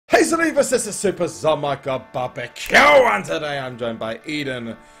Easily, this is SUPERZOMGBBQ, and today I'm joined by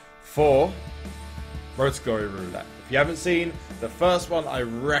Eden for RTG Roulette. If you haven't seen the first one, I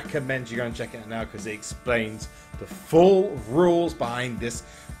recommend you go and check it out now because it explains the full rules behind this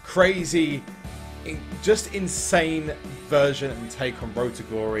crazy, just insane version and take on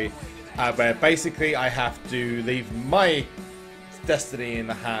RTG, where basically I have to leave my destiny in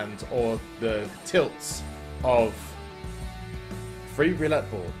the hands or the tilts of 3 roulette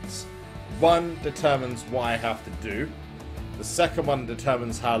boards. One determines what I have to do. The second one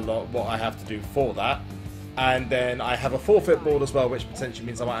determines what I have to do for that. And then I have a forfeit board as well, which potentially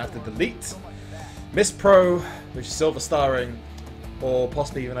means I might have to delete Miss Pro, which is silver starring, or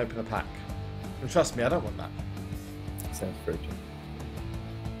possibly even open a pack. And trust me, I don't want that. Sounds frigid.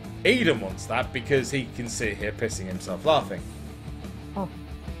 Eden wants that because he can sit here pissing himself laughing. Oh.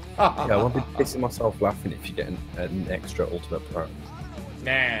 Yeah, I won't be pissing myself laughing if you get an extra Ultimate Pro.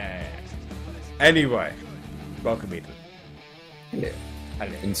 Nah. Anyway, welcome Eden. Yeah.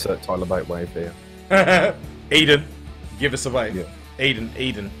 Hello. Insert Tyler Bate wave here. Eden, give us away. Yeah.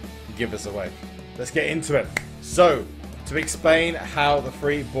 Eden, give us away. Let's get into it. So, to explain how the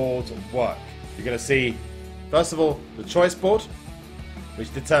 3 boards work, you're going to see, first of all, the choice board,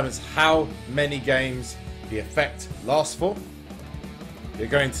 which determines how many games the effect lasts for. You're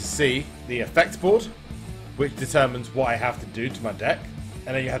going to see the effect board, which determines what I have to do to my deck.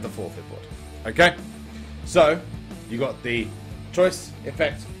 And then you have the forfeit board. Okay? So, you got the choice,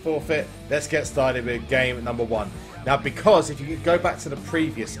 effect, forfeit. Let's get started with game number 1. Now, because if you go back to the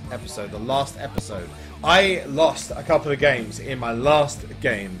previous episode, the last episode, I lost a couple of games in my last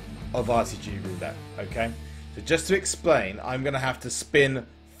game of RTG Roulette. Okay? So just to explain, I'm going to have to spin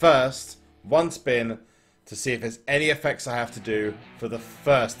first, 1 spin, to see if there's any effects I have to do for the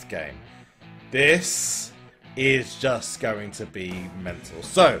first game. This is just going to be mental.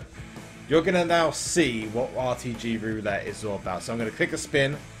 So, you're going to now see what RTG Roulette is all about. So I'm going to click a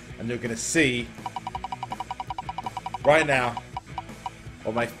spin, and you're going to see right now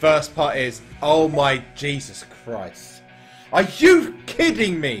what my first part is. Oh my Jesus Christ. Are you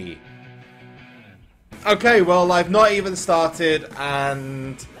kidding me? Okay, well, I've not even started,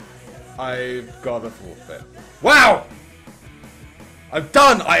 and I've got a forfeit. Wow! I'm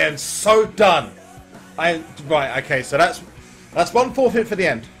done! I am so done! Right, okay, so that's 1 forfeit for the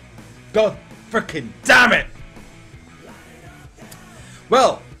end. God freaking damn it!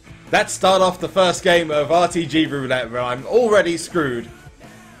 Well, let's start off the first game of RTG Roulette where I'm already screwed.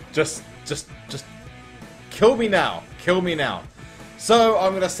 Just kill me now. Kill me now. So,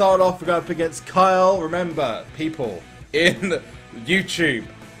 I'm going to start off going up against Kyle. Remember, people in YouTube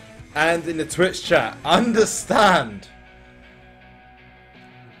and in the Twitch chat, understand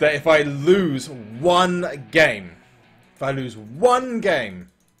that if I lose 1 game,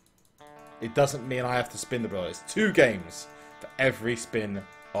 it doesn't mean I have to spin the wheel. It's 2 games for every spin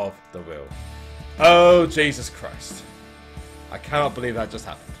of the wheel. Oh, Jesus Christ. I cannot believe that just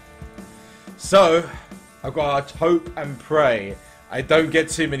happened. So, I've got to hope and pray I don't get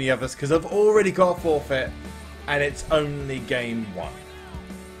too many others because I've already got a forfeit and it's only game 1.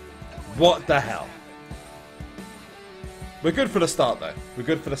 What the hell? We're good for the start, though. We're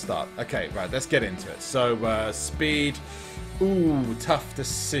good for the start. Okay, right, let's get into it. So, speed. Ooh, tough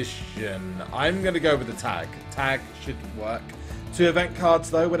decision. I'm going to go with the tag. Tag should work. 2 event cards,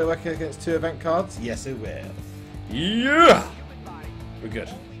 though. Will it work against 2 event cards? Yes, it will. Yeah! We're good.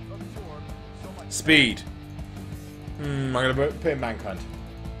 Speed. I'm going to put in Mankind.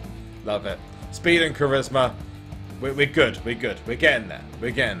 Love it. Speed and Charisma. We're good. We're good. We're getting there.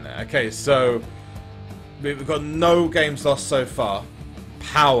 We're getting there. Okay, so we've got no games lost so far.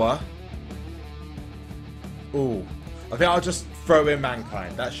 Power. Ooh. I think I'll just throw in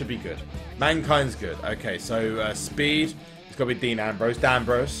Mankind. That should be good. Mankind's good. Okay, so speed. It's got to be Dean Ambrose.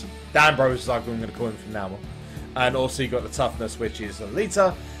 Danbrose. Danbrose is like I'm going to call him from now on. And also you got the toughness, which is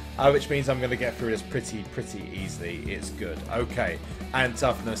Alita, which means I'm going to get through this pretty easily. It's good. Okay. And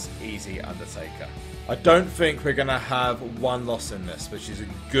toughness, easy, Undertaker. I don't think we're going to have 1 loss in this, which is a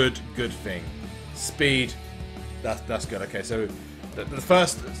good thing. Speed, that's good. Okay, so the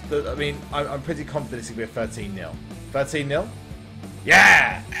first, I mean, I'm pretty confident it's going to be a 13-0. 13-0?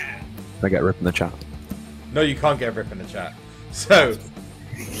 Yeah! I get rip in the chat. No, you can't get a rip in the chat. So,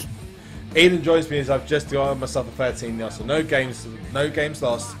 Eden joins me as I've just got myself a 13-0, so no games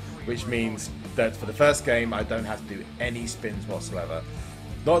lost, which means that for the first game I don't have to do any spins whatsoever.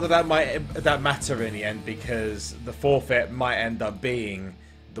 Not that matter in the end, because the forfeit might end up being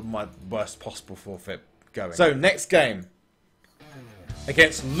my worst possible forfeit going. So, next game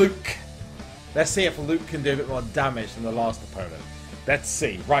against Luke. Let's see if Luke can do a bit more damage than the last opponent. Let's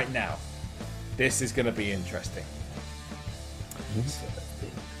see, right now. This is going to be interesting.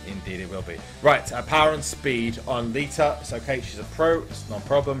 Indeed it will be. Right, power and speed on Lita. It's okay, she's a pro, it's no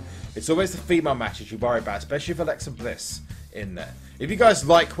problem. It's always the female matches you worry about, especially with Alexa Bliss in there. If you guys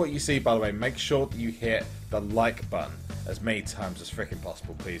like what you see, by the way, make sure that you hit the like button as many times as freaking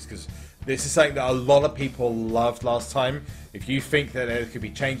possible, please, because this is something that a lot of people loved last time. If you think that there could be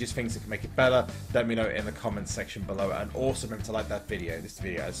changes, things that can make it better, let me know in the comments section below. And also remember to like this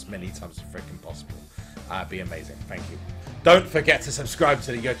video as many times as freaking possible. It'd be amazing. Thank you. Don't forget to subscribe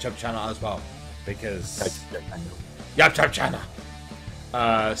to the YouTube channel as well, because YouTube channel.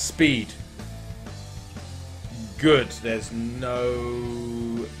 Speed. Good. There's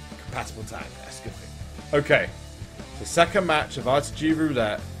no compatible tag. That's a good thing. Okay. The second match of RTG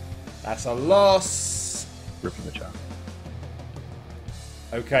Roulette. That's a loss. Ripping the chat.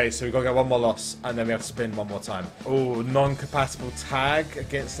 Okay, so we've got to get one more loss, and then we have to spin one more time. Oh, non-compatible tag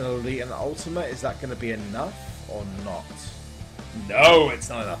against an Elite and Ultimate. Is that going to be enough or not? No, it's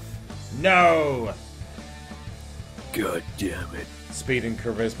not enough. No! God damn it. Speed and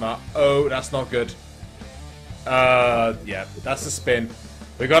Charisma. Oh, that's not good. Yeah, that's a spin.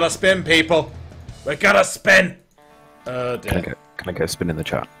 We gotta spin, people. We gotta spin. Dear. Can I get a spin in the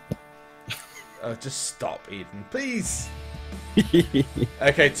chat? Just stop, Eden, please.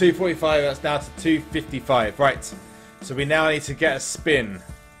 Okay, 245. That's now to 255. Right. So we now need to get a spin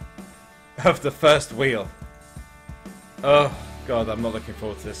of the first wheel. Oh God, I'm not looking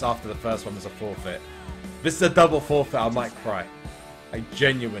forward to this. After the first one was a forfeit. If this is a double forfeit, I might cry. I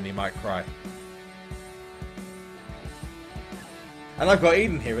genuinely might cry. And I've got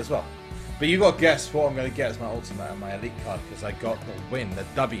Eden here as well. But you got to guess what I'm going to get as my ultimate and my elite card, because I got the win, the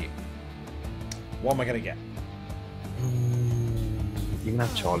W. What am I going to get? You're going to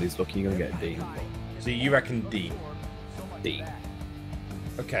have Charlie's lucky, you're going to get a D. So you reckon D? D.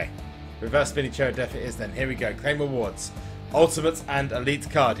 Okay. Reverse spinning chair of death it is then. Here we go. Claim awards. Ultimate and elite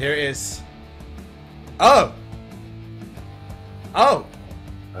card. Here it is. Oh! Oh!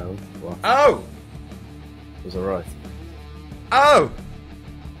 Oh, what? Oh! It was alright. Oh!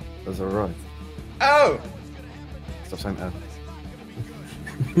 It was alright. Oh! Stop saying that.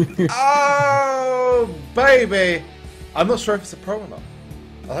 Oh, baby! I'm not sure if it's a pro or not.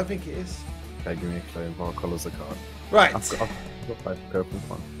 I don't think it is. Okay, give me a clue. What colour's the card? Right. I've got purple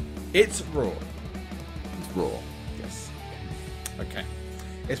one. It's raw. It's raw. Yes. Okay.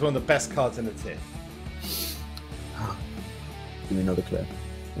 It's one of the best cards in the tier. Give me another clue.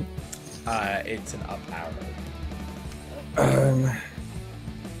 It's an up arrow.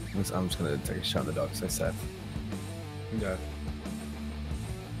 I'm just going to take a shot in the dark, so I said. No.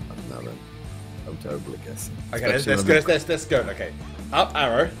 I don't know then. I'm terrible at guessing. Okay, let's go. Okay. Up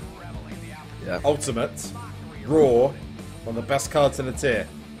arrow. Yeah. Ultimate. Raw. One of the best cards in the tier.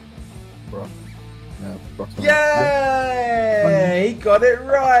 Bro. Yeah. Yay! He got it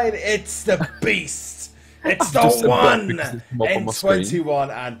right. It's the beast. It's the one in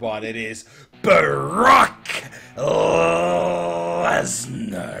 21 and 1. It is Brock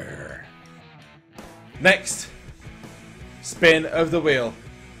Lesnar. Next spin of the wheel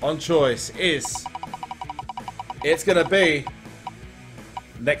on choice is, it's gonna be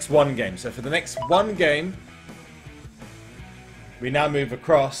next one game. So for the next one game, we now move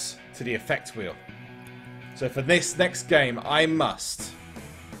across to the effect wheel. So for this next game, I'm not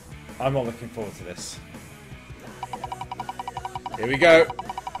looking forward to this. Here we go.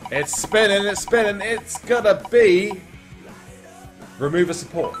 It's spinning, it's spinning. It's gonna be remove a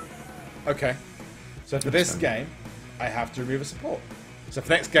support. Okay. So for this game, I have to remove a support. So for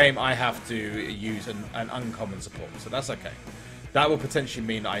next game, I have to use an uncommon support. So that's okay. That will potentially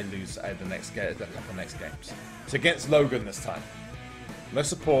mean I lose the next couple next games. So against Logan this time, no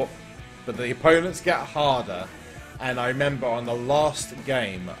support, but the opponents get harder. And I remember on the last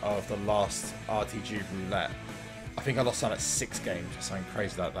game of the last RTG Roulette, I think I lost on at 6 games or something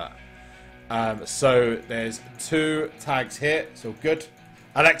crazy like that. So there's 2 tags here, so good.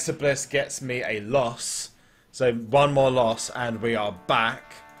 Alexa Bliss gets me a loss. So one more loss and we are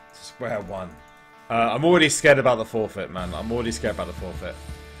back to square one. I'm already scared about the forfeit, man. I'm already scared about the forfeit.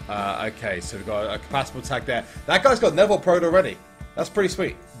 Okay, so we've got a compatible tag there. That guy's got Neville Pro'd already. That's pretty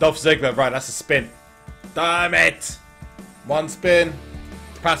sweet. Dolph Ziggler, right, that's a spin. Damn it! One spin,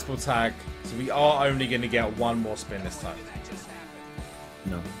 compatible tag. So we are only going to get one more spin this time.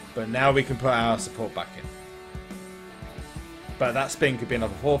 No. But now we can put our support back in. But that spin could be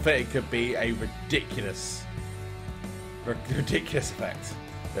another forfeit. It could be a ridiculous effect.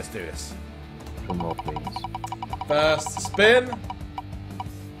 Let's do this. One more, please. First spin.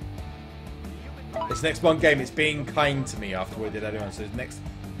 This next one game, it's being kind to me after we did anyone. So this next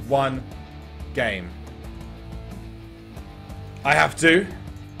one game. I have to.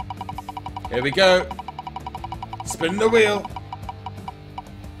 Here we go. Spin the wheel.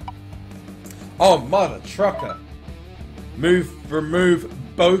 Oh, mother trucker.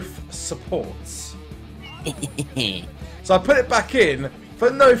 Remove both supports. So I put it back in for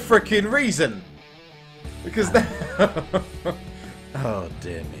no freaking reason. Because oh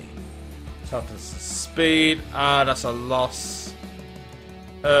dear me. Toughness and speed. Ah, that's a loss.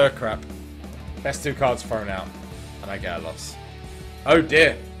 Crap. Best 2 cards thrown out. And I get a loss. Oh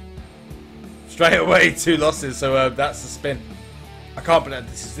dear. Straight away 2 losses, so that's the spin. I can't believe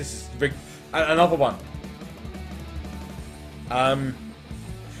this is rigged. Another one.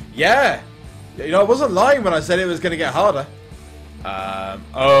 Yeah. You know, I wasn't lying when I said it was going to get harder.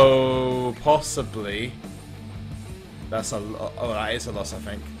 Oh, possibly. That's a... Oh, that is a loss, I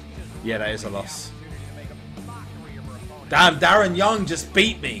think. Yeah, that is a loss. Damn, Darren Young just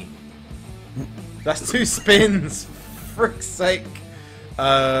beat me. That's 2 spins. Frick's sake.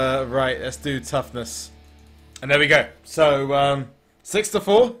 Right, let's do toughness. And there we go. So, 6 to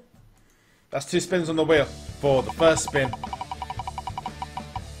 4. That's 2 spins on the wheel for the first spin.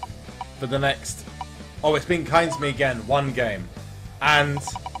 For the next. Oh, it's been kind to me again. 1 game. And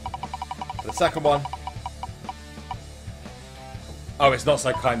for the second one. Oh, it's not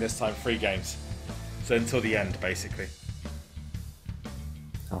so kind this time. 3 games. So until the end, basically.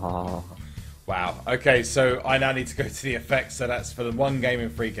 Oh. Wow. Okay, so I now need to go to the effects. So that's for the 1 game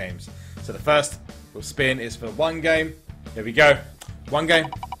and 3 games. So the first spin is for 1 game. Here we go. 1 game.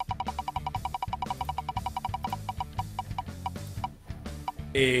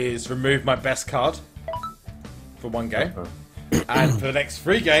 Is remove my best card for 1 game. And for the next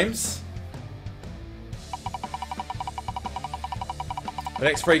 3 games,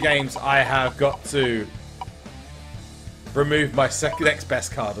 I have got to remove my next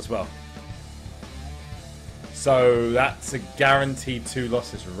best card as well. So that's a guaranteed 2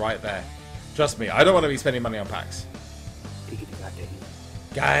 losses right there. Trust me, I don't want to be spending money on packs.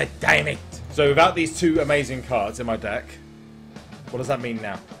 God damn it. So without these 2 amazing cards in my deck, what does that mean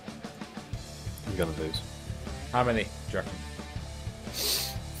now? You're gonna lose. How many, do you reckon?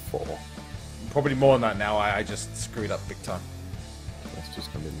 4. Probably more than that now. I just screwed up big time. That's just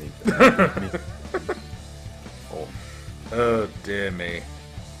gonna be me. 4. Oh dear me.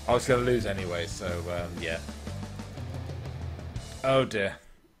 I was gonna lose anyway, so yeah. Oh dear.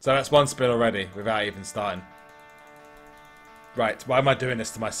 So that's 1 spin already without even starting. Right, why am I doing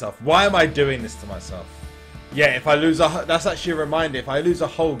this to myself? Why am I doing this to myself? Yeah, if I lose that's actually a reminder. If I lose a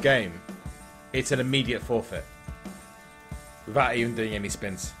whole game, it's an immediate forfeit. Without even doing any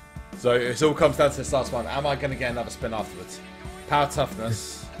spins. So it all comes down to this last one. Am I going to get another spin afterwards? Power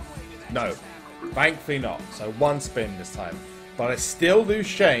toughness? No. Thankfully not. So 1 spin this time. But I still lose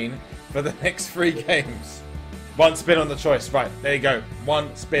Shane for the next 3 games. 1 spin on the choice. Right, there you go.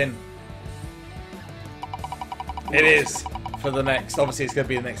 1 spin. It is for the next. Obviously it's going to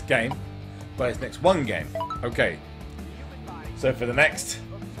be the next game. But it's next 1 game. Okay. So for the next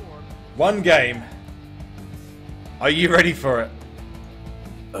 1 game, are you ready for it?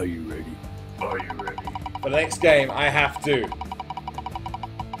 Are you ready? Are you ready? For the next game, I have to.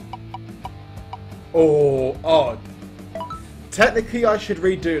 Oh. Technically, I should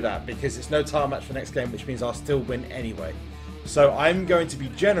redo that because it's no time match for the next game, which means I'll still win anyway. So I'm going to be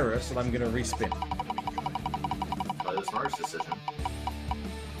generous and I'm going to respin. By the smartest decision.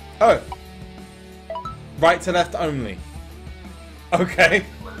 Oh. Right to left only. Okay.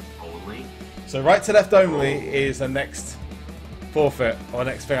 Only? So right to left only is the next forfeit or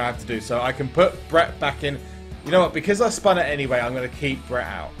next thing I have to do. So I can put Brett back in. You know what? Because I spun it anyway, I'm going to keep Brett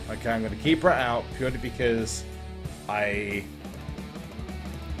out. Okay, I'm going to keep Brett out purely because I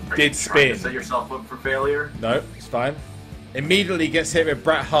did spin. Trying to set yourself up for failure? No, it's fine. Immediately gets hit with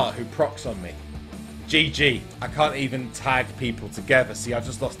Bret Hart, who procs on me. GG. I can't even tag people together. See, I've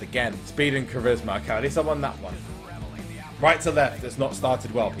just lost again. Speed and charisma. Okay, at least I won that one. Right to left has not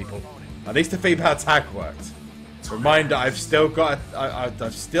started well, people. At least the female tag worked. Reminder, I've still got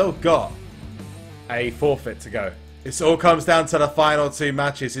a forfeit to go. This all comes down to the final 2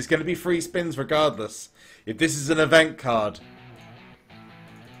 matches. It's going to be 3 spins regardless. If this is an event card.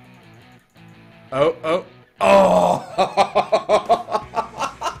 Oh.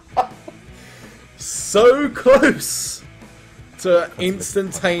 So close to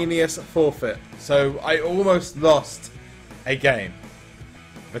instantaneous forfeit. So I almost lost a game.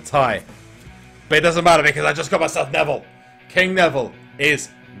 The tie. But it doesn't matter because I just got myself Neville. King Neville is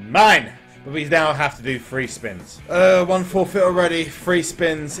mine. But we now have to do 3 spins. One forfeit already. 3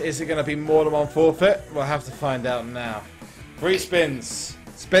 spins. Is it going to be more than one forfeit? We'll have to find out now. 3 spins.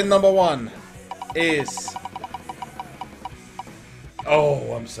 Spin number 1 is...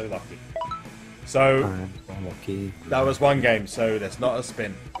 Oh, I'm so lucky. So, that was 1 game, so that's not a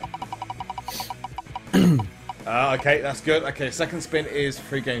spin. Okay, that's good. Okay, second spin is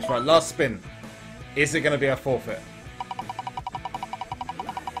 3 games. Right, last spin. Is it going to be a forfeit?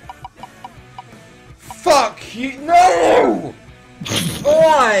 Fuck you! No!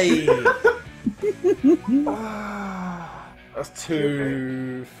 Why? That's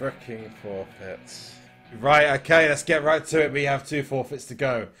 2 freaking forfeits. Right, okay, let's get right to it. We have 2 forfeits to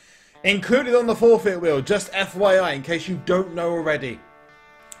go. Included on the forfeit wheel, just FYI, in case you don't know already,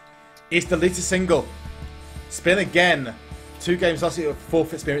 is delete a single. Spin again. 2 games last year,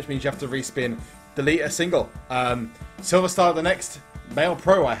 forfeit spin, which means you have to respin. Delete a single. Silver Star, the next Male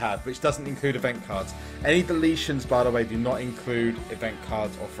Pro I have, which doesn't include event cards. Any deletions, by the way, do not include event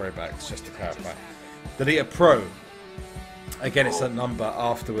cards or throwbacks, just to clarify. Delete a Pro. Again, it's a number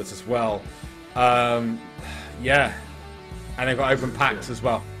afterwards as well. Yeah. And they've got open packs as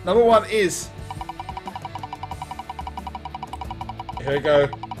well. Number 1 is... Here we go.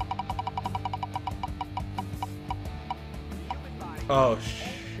 Oh,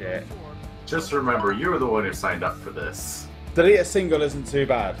 shit. Just remember, you were the one who signed up for this. Delete a single isn't too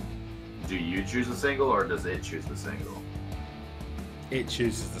bad. Do you choose a single, or does it choose the single? It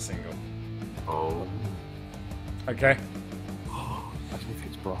chooses the single. Oh. Okay. Imagine if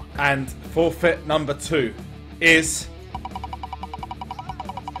it's Brock. And forfeit number 2 is...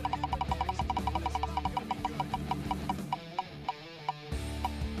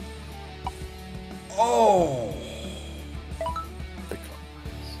 Oh!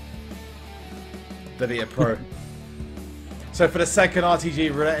 Delete a Pro. So for the second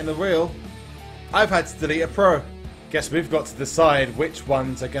RTG roulette in the wheel, I've had to delete a Pro. Guess we've got to decide which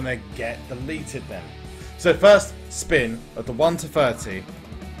ones are going to get deleted then. So first spin of the 1 to 30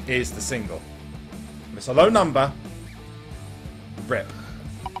 is the single. If it's a low number, rip.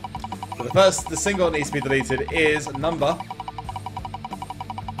 So the single that needs to be deleted is number.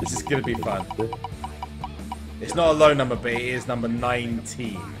 This is going to be fun. It's not a low number, but it is number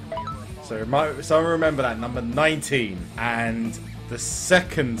 19. So remember that, number 19. And the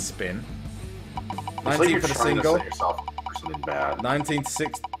second spin, 19 for the single, 19 to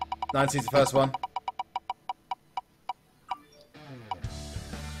 6, 19 is the first one,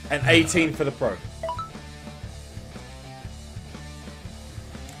 and 18 for the Pro.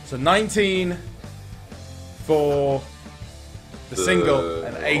 So 19 for the single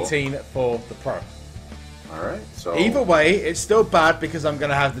and 18 for the Pro. Alright, so... Either way, it's still bad because I'm going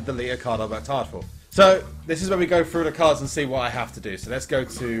to have to delete a card I worked hard for. So, this is where we go through the cards and see what I have to do. So let's go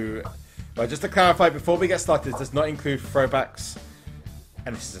to... Well, just to clarify, before we get started, this does not include throwbacks.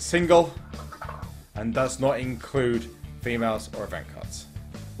 And this is a single. And does not include females or event cards.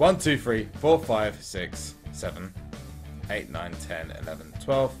 1, 2, 3, 4, 5, 6, 7, 8, 9, 10, 11,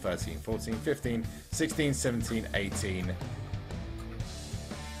 12, 13, 14, 15, 16, 17, 18...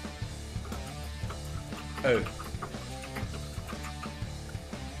 Oh.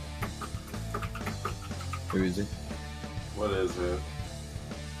 Who is it? What is it?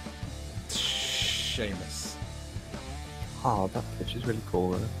 Seamus. Oh, that pitch is really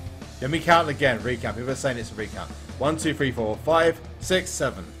cool, though. Let me count again. Recount. People are saying it's a recount. 1, 2, 3, 4, 5, 6,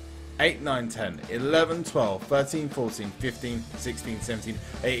 7, 8, 9, 10, 11, 12, 13, 14, 15, 16, 17.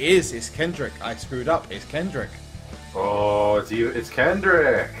 It is. It's Kendrick. I screwed up. It's Kendrick. Oh, it's you. It's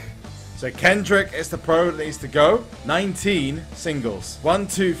Kendrick. So Kendrick is the pro that needs to go. 19 singles. 1,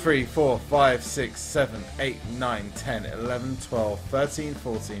 2, 3, 4, 5, 6, 7, 8, 9, 10, 11, 12, 13,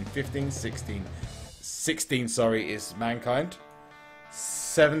 14, 15, 16. 16, sorry, is Mankind.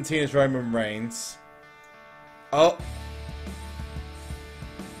 17 is Roman Reigns. Oh.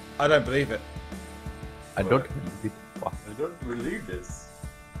 I don't believe it. I don't believe it. Wow. I don't believe this.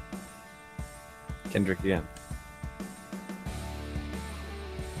 Kendrick again.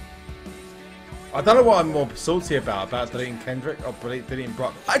 I don't know what I'm more salty about deleting Kendrick or deleting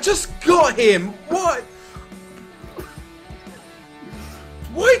Brock. I just got him! What?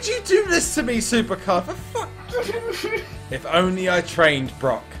 Why'd you do this to me, SuperCard? For fuck. If only I trained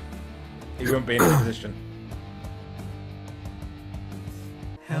Brock, he wouldn't be in this position.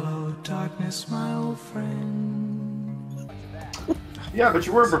 Hello, darkness, my old friend. Yeah, but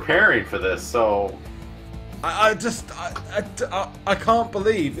you weren't preparing for this, so... I can't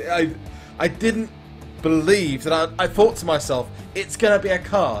believe I didn't believe that I thought to myself, it's going to be a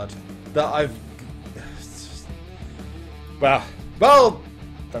card that I've... Well,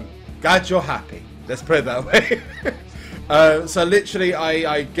 Glad you're happy. Let's put it that way. So literally,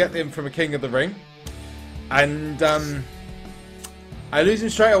 I get him from a King of the Ring, and I lose him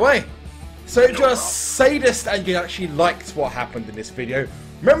straight away. So if you're a sadist and you actually liked what happened in this video,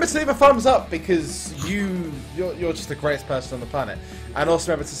 remember to leave a thumbs up because you're just the greatest person on the planet. And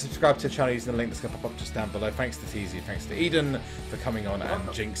also remember to subscribe to the channel using the link that's going to pop up just down below. Thanks to TZ, thanks to Eden for coming on and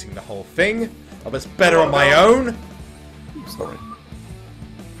jinxing the whole thing. I was better on my own. Sorry.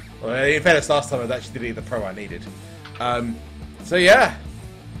 Well, in fairness, last time I actually did the pro I needed. So yeah,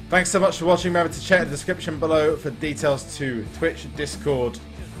 thanks so much for watching. Remember to check the description below for details to Twitch, Discord,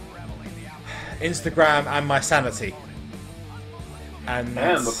 Instagram, and my sanity. And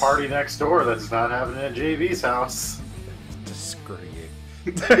the party next door that's not happening at JV's house. Just screw you.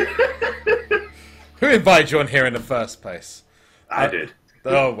 Who invited you on here in the first place? I did.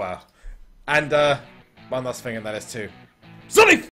 Oh wow. And one last thing, and that is to Sonic!